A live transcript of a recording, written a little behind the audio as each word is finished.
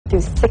do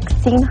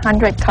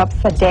 1,600 cups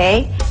a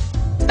day.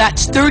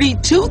 That's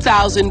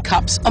 32,000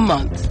 cups a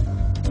month.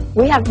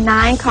 We have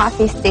 9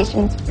 coffee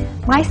stations.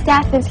 My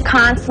staff is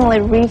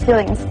constantly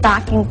refilling and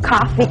stocking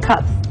coffee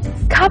cups.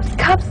 Cups,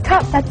 cups,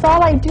 cups. That's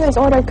all I do is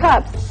order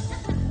cups.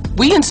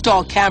 We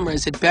installed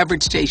cameras at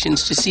beverage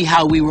stations to see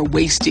how we were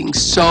wasting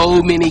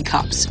so many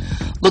cups.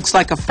 Looks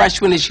like a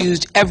fresh one is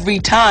used every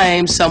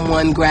time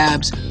someone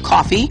grabs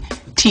coffee,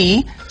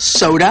 tea,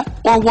 soda,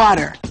 or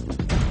water.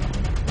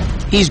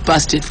 He's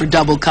busted for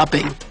double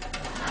cupping.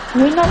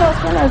 We know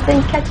those winners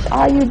didn't catch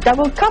all you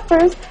double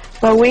cuppers,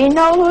 but we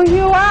know who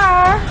you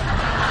are.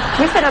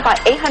 We spend about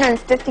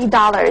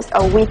 $850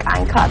 a week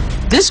on cups.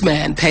 This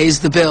man pays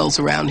the bills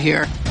around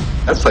here.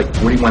 That's like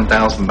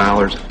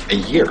 $41,000 a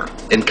year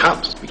in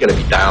cups. We got to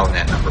be dialing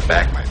that number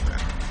back, my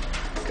friend,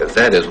 because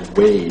that is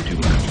way too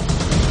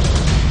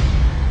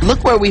much.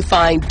 Look where we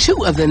find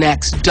 2 of the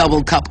next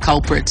double cup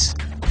culprits.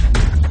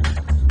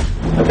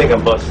 I think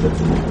I'm busted.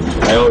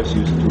 I always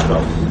use 2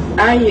 cups.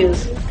 I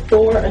use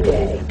 4 a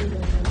day,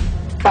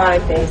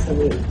 5 days a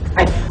week.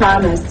 I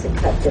promise to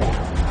cut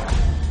down.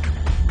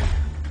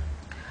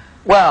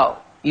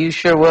 Well, you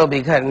sure will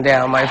be cutting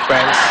down, my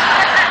friends.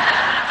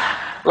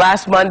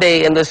 Last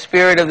Monday, in the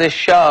spirit of this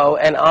show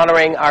and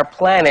honoring our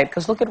planet,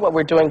 because look at what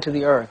we're doing to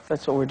the earth.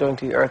 That's what we're doing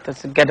to the earth.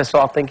 That's to get us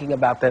all thinking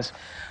about this.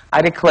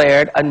 I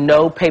declared a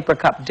no paper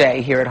cup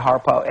day here at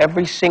Harpo.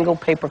 Every single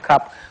paper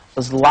cup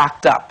was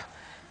locked up,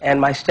 and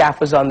my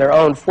staff was on their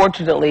own.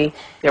 Fortunately,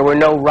 there were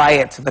no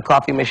riots at the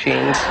coffee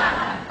machines.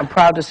 I'm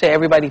proud to say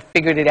everybody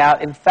figured it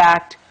out. In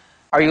fact,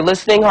 are you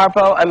listening,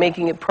 Harpo? I'm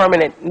making it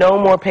permanent. No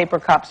more paper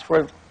cups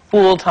for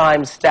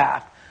full-time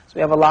staff. So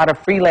we have a lot of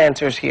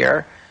freelancers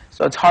here.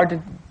 So it's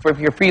hard for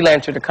your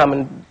freelancer to come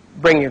and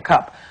bring your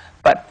cup.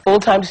 But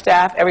full-time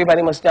staff,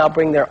 everybody must now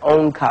bring their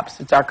own cups.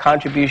 It's our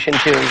contribution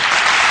to...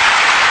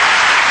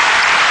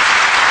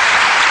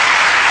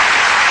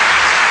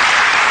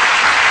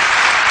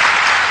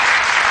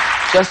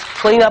 Just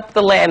clean up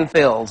the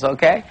landfills,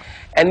 okay?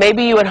 And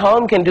maybe you at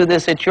home can do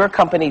this at your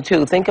company,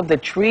 too. Think of the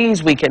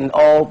trees we can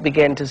all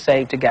begin to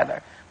save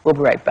together. We'll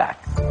be right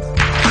back.